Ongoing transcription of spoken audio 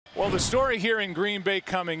Well, the story here in Green Bay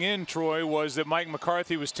coming in, Troy, was that Mike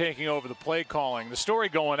McCarthy was taking over the play calling. The story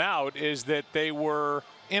going out is that they were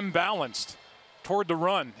imbalanced toward the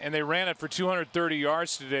run, and they ran it for 230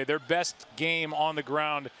 yards today, their best game on the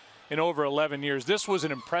ground in over 11 years. This was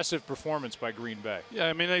an impressive performance by Green Bay. Yeah,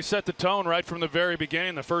 I mean, they set the tone right from the very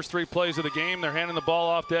beginning. The first 3 plays of the game, they're handing the ball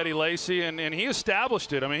off to Eddie Lacy, and he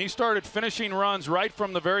established it. I mean, he started finishing runs right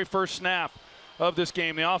from the very first snap of this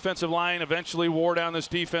game. The offensive line eventually wore down this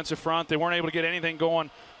defensive front. They weren't able to get anything going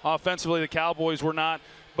offensively. The Cowboys were not.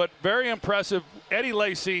 But very impressive. Eddie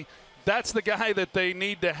Lacy, that's the guy that they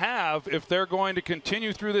need to have if they're going to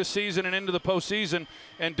continue through this season and into the postseason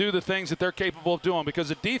and do the things that they're capable of doing, because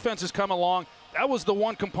the defense has come along. That was the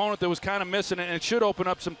one component that was kind of missing, and it should open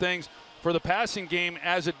up some things for the passing game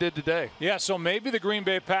as it did today. Yeah, so maybe the Green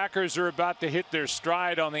Bay Packers are about to hit their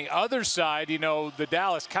stride. On the other side, you know, the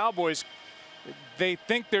Dallas Cowboys, they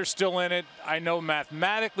think they're still in it. I know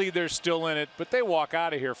mathematically they're still in it, but they walk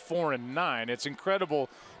out of here 4-9. It's incredible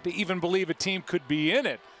to even believe a team could be in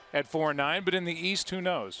it at 4-9, but in the East, who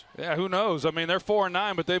knows? Yeah, who knows? I mean, they're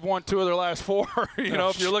 4-9, but they've won 2 of their last 4, you know,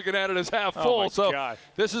 if you're looking at it as half full. So God.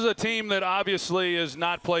 This is a team that obviously has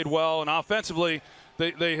not played well, and offensively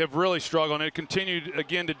they have really struggled, and it continued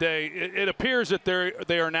again today. It appears that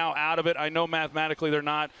they are now out of it. I know mathematically they're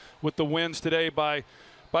not, with the wins today by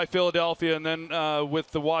Philadelphia and then with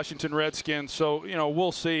the Washington Redskins. So, you know,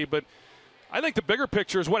 we'll see. But I think the bigger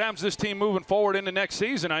picture is what happens to this team moving forward into next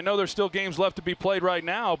season. I know there's still games left to be played right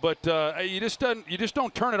now, but you just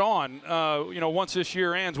don't turn it on, you know, once this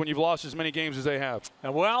year ends when you've lost as many games as they have.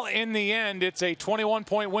 Well, in the end, it's a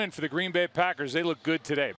 21-point win for the Green Bay Packers. They look good today.